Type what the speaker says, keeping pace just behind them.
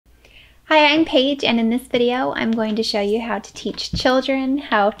Hi, I'm Paige, and in this video I'm going to show you how to teach children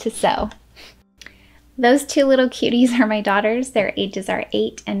how to sew. Those two little cuties are my daughters. Their ages are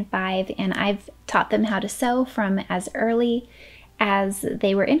 8 and 5, and I've taught them how to sew from as early as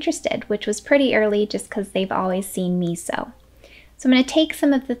they were interested, which was pretty early just because they've always seen me sew. So I'm going to take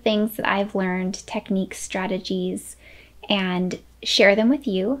some of the things that I've learned, techniques, strategies, and share them with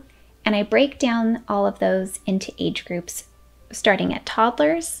you. And I break down all of those into age groups, starting at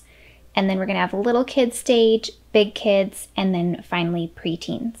toddlers, and then we're going to have a little kid stage, big kids, and then finally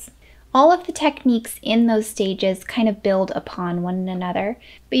preteens. All of the techniques in those stages kind of build upon one another,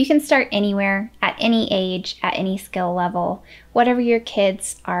 but you can start anywhere, at any age, at any skill level, whatever your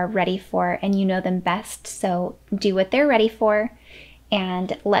kids are ready for, and you know them best, so do what they're ready for,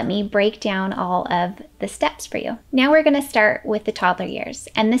 and let me break down all of the steps for you. Now we're going to start with the toddler years,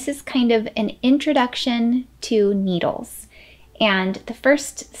 and this is kind of an introduction to needles. And the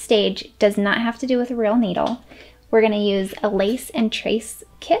first stage does not have to do with a real needle. We're going to use a lace and trace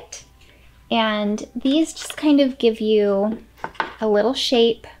kit, and these just kind of give you a little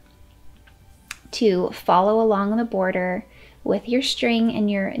shape to follow along the border with your string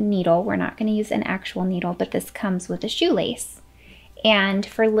and your needle. We're not going to use an actual needle, but this comes with a shoelace. And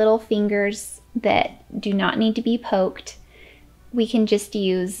for little fingers that do not need to be poked, we can just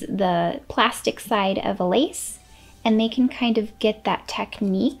use the plastic side of a lace, and they can kind of get that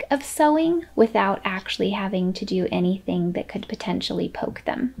technique of sewing without actually having to do anything that could potentially poke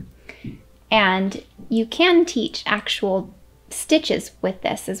them. And you can teach actual stitches with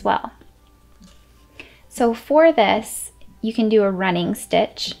this as well. So for this, you can do a running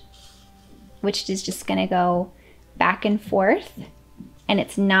stitch, which is just going to go back and forth, and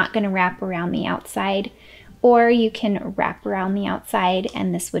it's not going to wrap around the outside, or you can wrap around the outside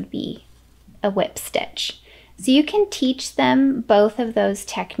and this would be a whip stitch. So you can teach them both of those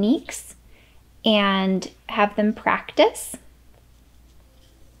techniques and have them practice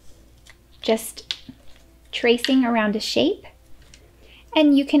just tracing around a shape.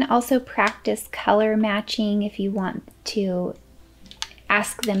 And you can also practice color matching if you want to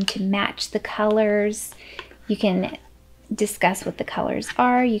ask them to match the colors. You can discuss what the colors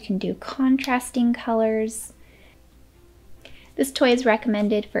are. You can do contrasting colors. This toy is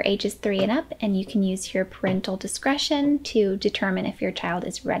recommended for ages 3 and up, and you can use your parental discretion to determine if your child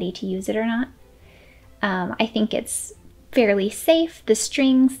is ready to use it or not. I think it's fairly safe. The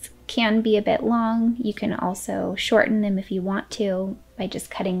strings can be a bit long. You can also shorten them if you want to by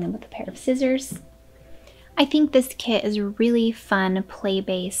just cutting them with a pair of scissors. I think this kit is a really fun,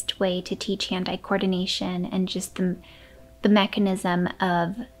 play-based way to teach hand-eye coordination and just the mechanism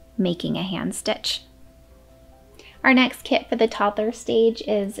of making a hand stitch. Our next kit for the toddler stage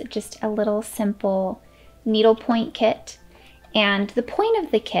is just a little simple needlepoint kit. And the point of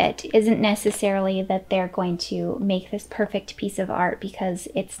the kit isn't necessarily that they're going to make this perfect piece of art, because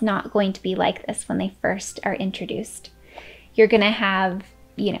it's not going to be like this when they first are introduced. You're going to have,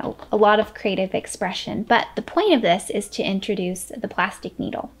 you know, a lot of creative expression, but the point of this is to introduce the plastic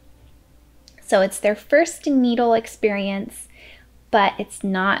needle. So it's their first needle experience, but it's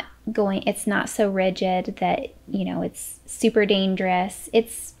not so rigid that, you know, it's super dangerous.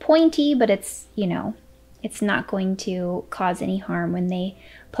 It's pointy, but it's, you know, it's not going to cause any harm when they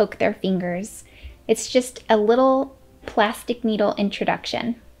poke their fingers. It's just a little plastic needle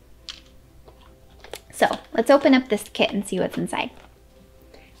introduction. So let's open up this kit and see what's inside.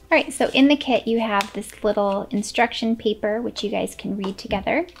 All right, so in the kit you have this little instruction paper, which you guys can read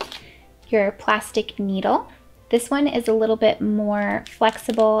together. Your plastic needle. This one is a little bit more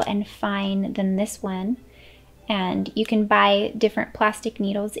flexible and fine than this one, and you can buy different plastic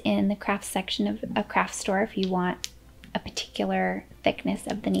needles in the craft section of a craft store if you want a particular thickness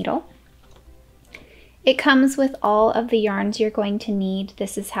of the needle. It comes with all of the yarns you're going to need.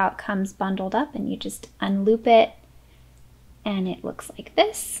 This is how it comes bundled up, and you just unloop it and it looks like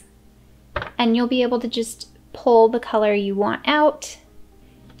this. And you'll be able to just pull the color you want out,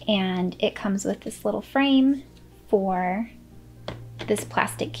 and it comes with this little frame for this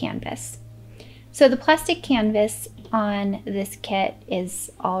plastic canvas. So the plastic canvas on this kit is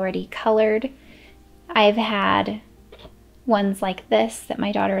already colored. I've had ones like this that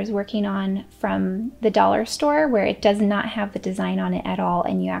my daughter is working on from the dollar store, where it does not have the design on it at all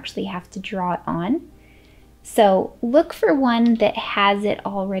and you actually have to draw it on. So look for one that has it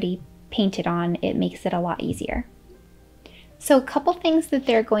already painted on. It makes it a lot easier. So a couple things that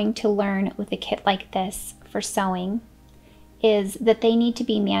they're going to learn with a kit like this for sewing is that they need to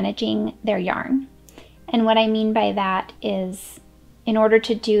be managing their yarn. And what I mean by that is, in order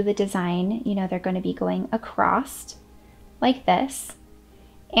to do the design, you know, they're going to be going across like this,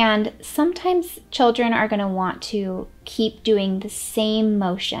 And sometimes children are going to want to keep doing the same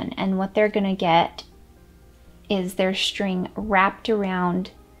motion, and what they're going to get is their string wrapped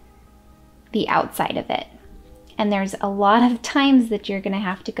around the outside of it. And there's a lot of times that you're going to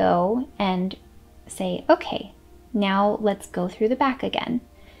have to go and say, okay, now let's go through the back again.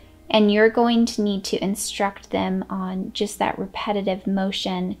 And you're going to need to instruct them on just that repetitive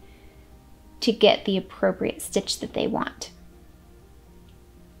motion to get the appropriate stitch that they want.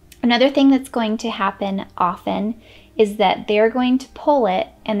 Another thing that's going to happen often is that they're going to pull it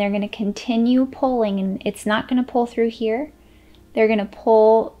and they're going to continue pulling, and it's not going to pull through here. They're going to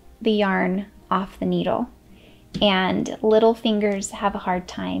pull the yarn off the needle, and little fingers have a hard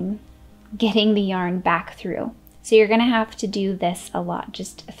time getting the yarn back through. So you're going to have to do this a lot,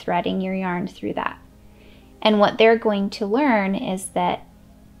 just threading your yarn through that. And what they're going to learn is that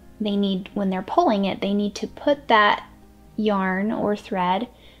they need, when they're pulling it, they need to put that yarn or thread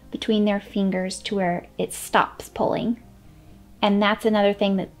between their fingers to where it stops pulling. And that's another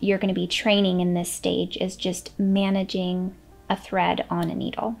thing that you're going to be training in this stage, is just managing a thread on a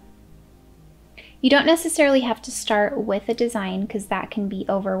needle. You don't necessarily have to start with a design, because that can be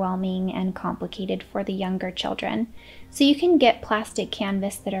overwhelming and complicated for the younger children. So you can get plastic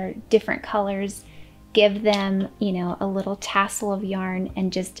canvas that are different colors, give them, you know, a little tassel of yarn,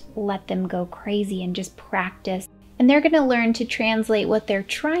 and just let them go crazy and just practice. And they're going to learn to translate what they're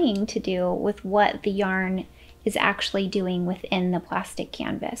trying to do with what the yarn is actually doing within the plastic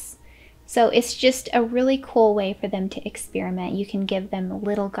canvas. So it's just a really cool way for them to experiment. You can give them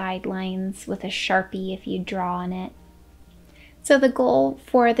little guidelines with a Sharpie if you draw on it. So the goal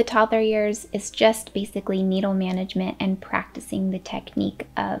for the toddler years is just basically needle management and practicing the technique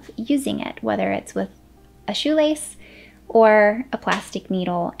of using it, whether it's with a shoelace or a plastic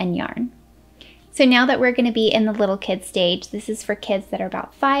needle and yarn. So now that we're going to be in the little kid stage, this is for kids that are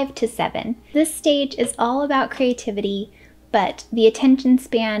about 5 to 7. This stage is all about creativity, but the attention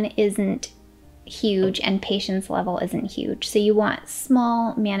span isn't huge and patience level isn't huge. So you want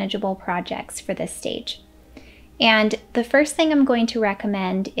small, manageable projects for this stage. And the first thing I'm going to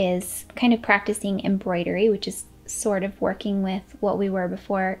recommend is kind of practicing embroidery, which is sort of working with what we were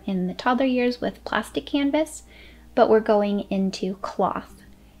before in the toddler years with plastic canvas, but we're going into cloth.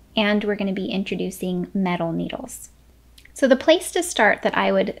 And we're going to be introducing metal needles. So the place to start that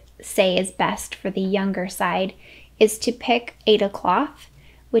I would say is best for the younger side is to pick Aida cloth,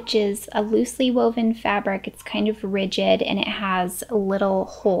 which is a loosely woven fabric. It's kind of rigid and it has little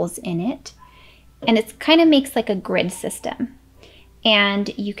holes in it. And it kind of makes like a grid system. And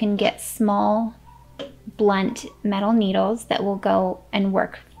you can get small, blunt metal needles that will go and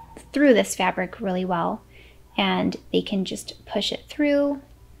work through this fabric really well. And they can just push it through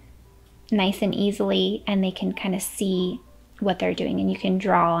nice and easily, and they can kind of see what they're doing, and you can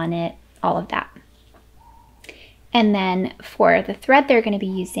draw on it, all of that. And then for the thread they're going to be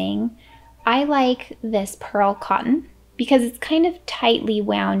using, I like this pearl cotton because it's kind of tightly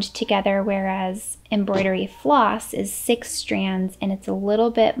wound together, whereas embroidery floss is 6 strands and it's a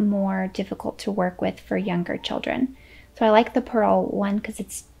little bit more difficult to work with for younger children. So I like the pearl one because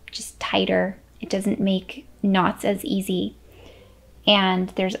it's just tighter. It doesn't make knots as easy. And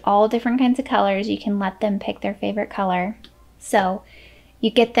there's all different kinds of colors. You can let them pick their favorite color. So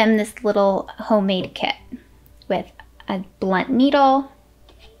you get them this little homemade kit with a blunt needle,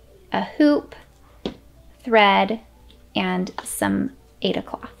 a hoop, thread, and some Aida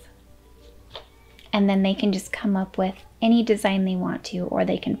cloth. And then they can just come up with any design they want to, or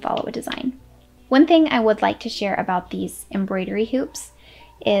they can follow a design. One thing I would like to share about these embroidery hoops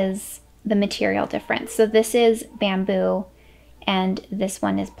is the material difference. So this is bamboo, and this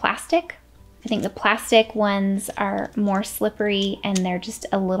one is plastic. I think the plastic ones are more slippery and they're just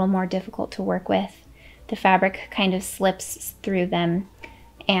a little more difficult to work with. The fabric kind of slips through them,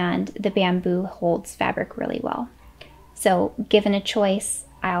 and the bamboo holds fabric really well. So given a choice,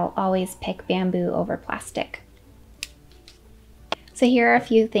 I'll always pick bamboo over plastic. So here are a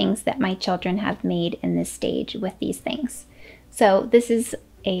few things that my children have made in this stage with these things. So this is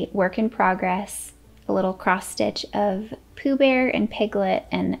a work in progress, a little cross stitch of Pooh Bear and Piglet,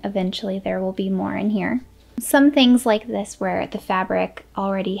 and eventually there will be more in here. Some things like this where the fabric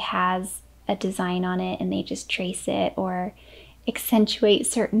already has a design on it and they just trace it or accentuate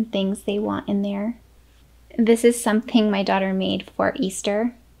certain things they want in there. This is something my daughter made for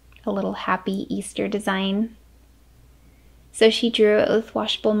Easter, a little happy Easter design. So she drew it with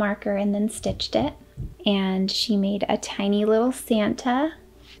washable marker and then stitched it, and she made a tiny little Santa.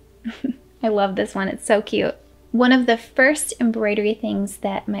 I love this one, it's so cute. One of the first embroidery things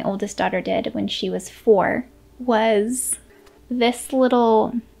that my oldest daughter did when she was 4 was this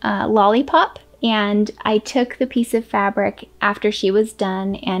little lollipop, and I took the piece of fabric after she was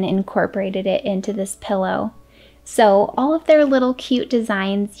done and incorporated it into this pillow. So all of their little cute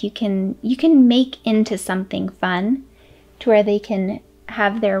designs you can make into something fun to where they can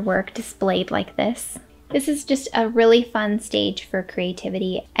have their work displayed like this. This is just a really fun stage for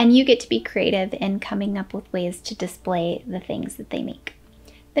creativity, and you get to be creative in coming up with ways to display the things that they make.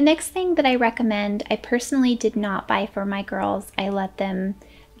 The next thing that I recommend, I personally did not buy for my girls. I let them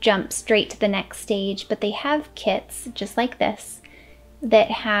jump straight to the next stage, but they have kits just like this that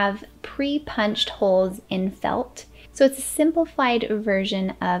have pre-punched holes in felt. So it's a simplified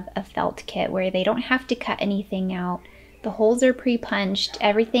version of a felt kit where they don't have to cut anything out. The holes are pre-punched,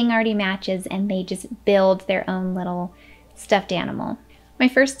 everything already matches, and they just build their own little stuffed animal. My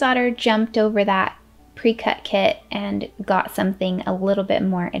first daughter jumped over that pre-cut kit and got something a little bit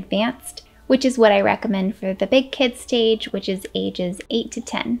more advanced, which is what I recommend for the big kid stage, which is ages 8 to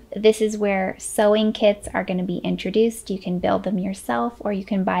 10. This is where sewing kits are going to be introduced. You can build them yourself, or you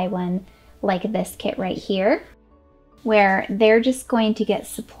can buy one like this kit right here, where they're just going to get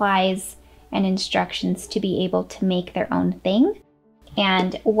supplies and instructions to be able to make their own thing.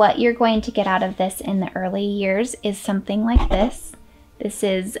 And what you're going to get out of this in the early years is something like this. This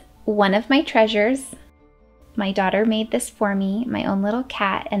is one of my treasures. My daughter made this for me, my own little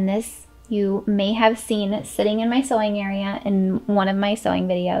cat, and this you may have seen sitting in my sewing area in one of my sewing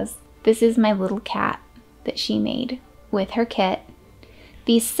videos. This is my little cat that she made with her kit.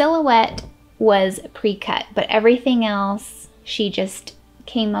 The silhouette was pre-cut, but everything else she just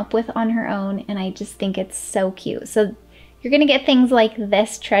came up with on her own, and I just think it's so cute. So you're gonna get things like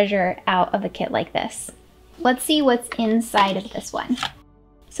this treasure out of a kit like this. Let's see what's inside of this one.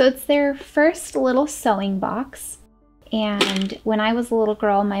 So it's their first little sewing box. And when I was a little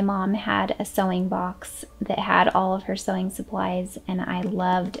girl, my mom had a sewing box that had all of her sewing supplies, and I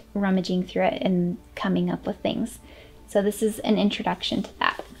loved rummaging through it and coming up with things. So this is an introduction to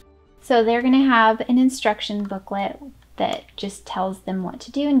that. So they're gonna have an instruction booklet that just tells them what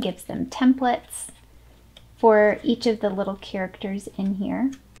to do and gives them templates for each of the little characters in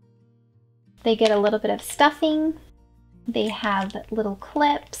here. They get a little bit of stuffing. They have little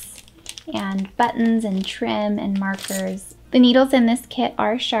clips and buttons and trim and markers. The needles in this kit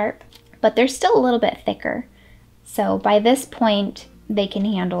are sharp, but they're still a little bit thicker. So by this point, they can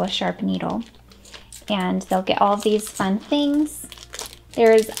handle a sharp needle. And they'll get all of these fun things.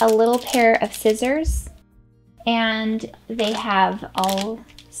 There's a little pair of scissors, and they have all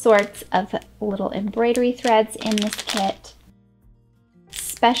sorts of little embroidery threads in this kit,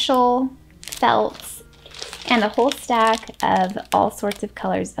 special felts, and a whole stack of all sorts of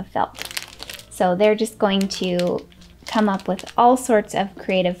colors of felt. So they're just going to come up with all sorts of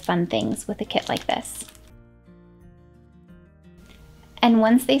creative fun things with a kit like this. And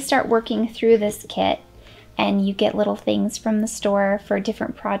once they start working through this kit, and you get little things from the store for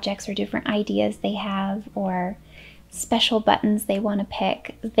different projects or different ideas they have, or special buttons they want to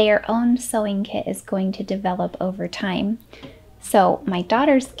pick, their own sewing kit is going to develop over time. So my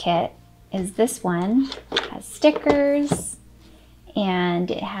daughter's kit is this one. It has stickers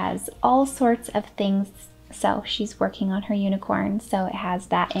and it has all sorts of things. So she's working on her unicorn, so it has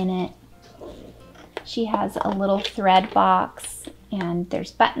that in it. She has a little thread box, and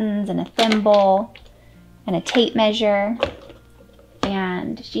there's buttons and a thimble and a tape measure,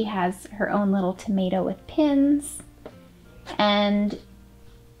 and she has her own little tomato with pins, and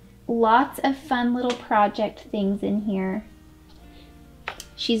lots of fun little project things in here.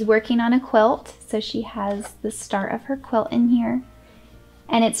 She's working on a quilt, so she has the start of her quilt in here,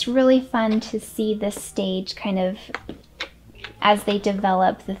 and it's really fun to see this stage kind of as they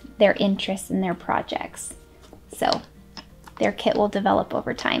develop their interests in their projects. So their kit will develop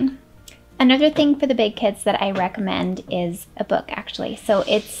over time. Another thing for the big kids that I recommend is a book, actually. So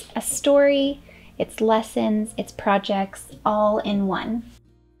it's a story, it's lessons, it's projects, all in one.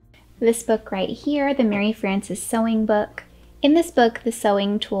 This book right here, the Mary Frances Sewing Book. In this book, the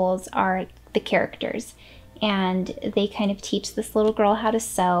sewing tools are the characters, and they kind of teach this little girl how to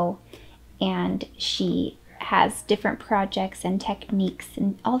sew, and she has different projects and techniques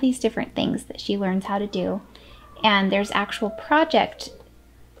and all these different things that she learns how to do. And there's actual project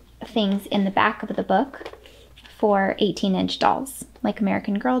things in the back of the book for 18-inch dolls, like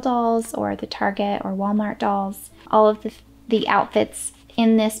American Girl dolls or the Target or Walmart dolls. All of the outfits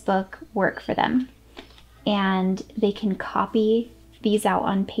in this book work for them, and they can copy these out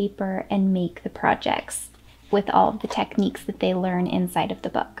on paper and make the projects with all of the techniques that they learn inside of the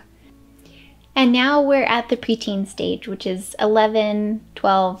book. And now we're at the preteen stage, which is 11,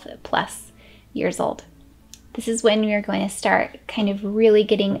 12 plus years old. This is when we are going to start kind of really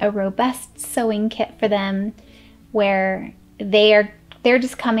getting a robust sewing kit for them, where they're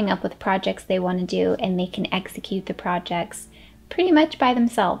just coming up with projects they want to do, and they can execute the projects pretty much by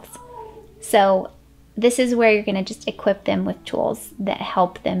themselves. So this is where you're going to just equip them with tools that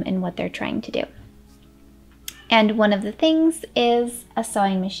help them in what they're trying to do. And one of the things is a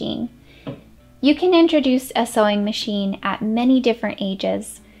sewing machine. You can introduce a sewing machine at many different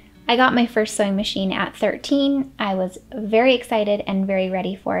ages. I got my first sewing machine at 13. I was very excited and very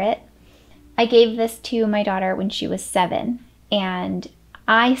ready for it. I gave this to my daughter when she was 7, and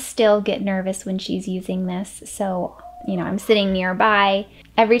I still get nervous when she's using this. So, I'm sitting nearby.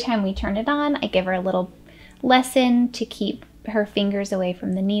 Every time we turn it on, I give her a little lesson to keep her fingers away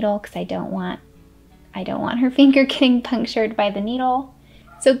from the needle, because I don't want her finger getting punctured by the needle.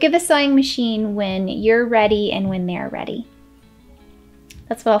 So give a sewing machine when you're ready and when they're ready.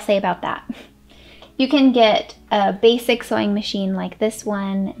 That's what I'll say about that. You can get a basic sewing machine like this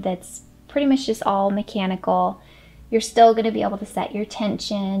one that's pretty much just all mechanical. You're still going to be able to set your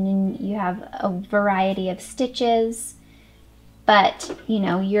tension, and you have a variety of stitches, but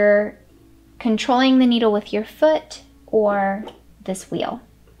you're controlling the needle with your foot or this wheel.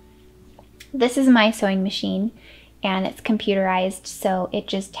 This is my sewing machine, and it's computerized, so it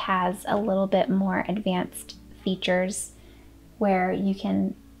just has a little bit more advanced features where you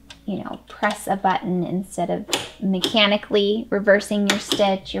can, press a button instead of mechanically reversing your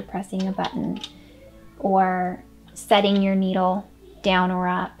stitch. You're pressing a button, or setting your needle down or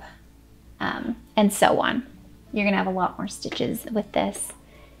up, and so on. You're gonna have a lot more stitches with this.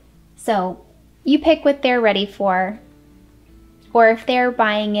 So you pick what they're ready for, or if they're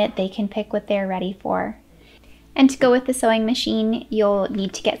buying it, they can pick what they're ready for. And to go with the sewing machine, you'll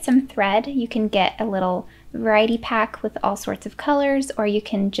need to get some thread. You can get a little variety pack with all sorts of colors, or you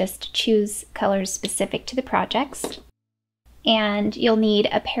can just choose colors specific to the projects. And you'll need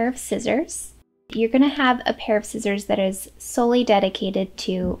a pair of scissors. You're going to have a pair of scissors that is solely dedicated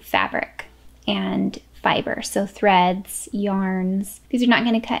to fabric and fiber, so threads, yarns. These are not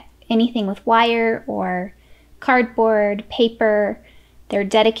going to cut anything with wire or cardboard, paper. They're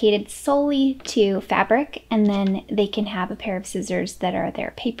dedicated solely to fabric, and then they can have a pair of scissors that are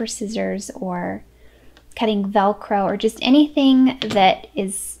their paper scissors or cutting Velcro or just anything that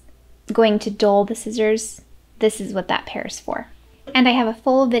is going to dull the scissors. This is what that pair is for. And I have a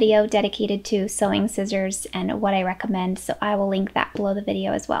full video dedicated to sewing scissors and what I recommend, so I will link that below the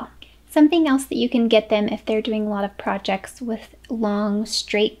video as well. Something else that you can get them if they're doing a lot of projects with long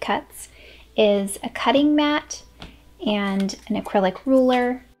straight cuts is a cutting mat and an acrylic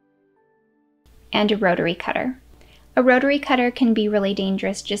ruler and a rotary cutter. A rotary cutter can be really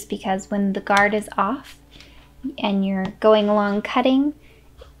dangerous just because when the guard is off and you're going along cutting,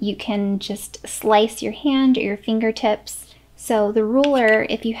 you can just slice your hand or your fingertips. So the ruler,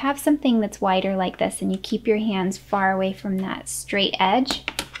 if you have something that's wider like this and you keep your hands far away from that straight edge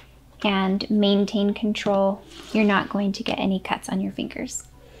and maintain control, you're not going to get any cuts on your fingers.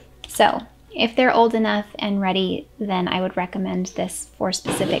 So if they're old enough and ready, then I would recommend this for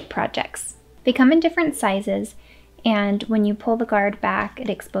specific projects. They come in different sizes, and when you pull the guard back, it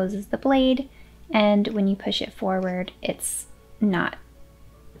exposes the blade, and when you push it forward, you're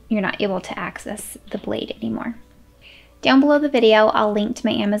not able to access the blade anymore. Down below the video, I'll link to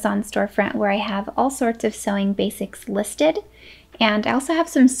my Amazon storefront where I have all sorts of sewing basics listed, and I also have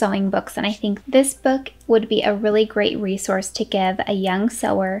some sewing books, and I think this book would be a really great resource to give a young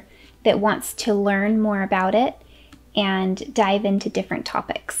sewer that wants to learn more about it and dive into different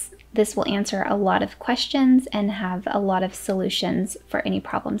topics. This will answer a lot of questions and have a lot of solutions for any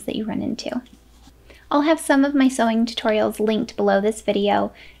problems that you run into. I'll have some of my sewing tutorials linked below this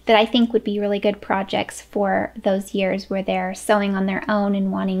video that I think would be really good projects for those years where they're sewing on their own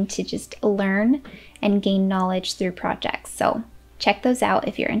and wanting to just learn and gain knowledge through projects. So check those out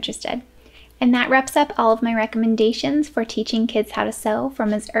if you're interested. And that wraps up all of my recommendations for teaching kids how to sew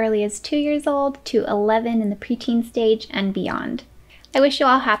from as early as 2 years old to 11 in the preteen stage and beyond. I wish you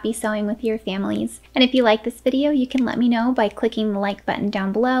all happy sewing with your families. And if you like this video, you can let me know by clicking the like button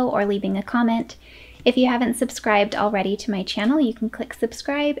down below or leaving a comment. If you haven't subscribed already to my channel, you can click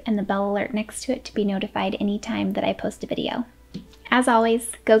subscribe and the bell alert next to it to be notified anytime that I post a video. As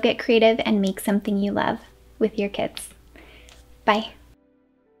always, go get creative and make something you love with your kids. Bye.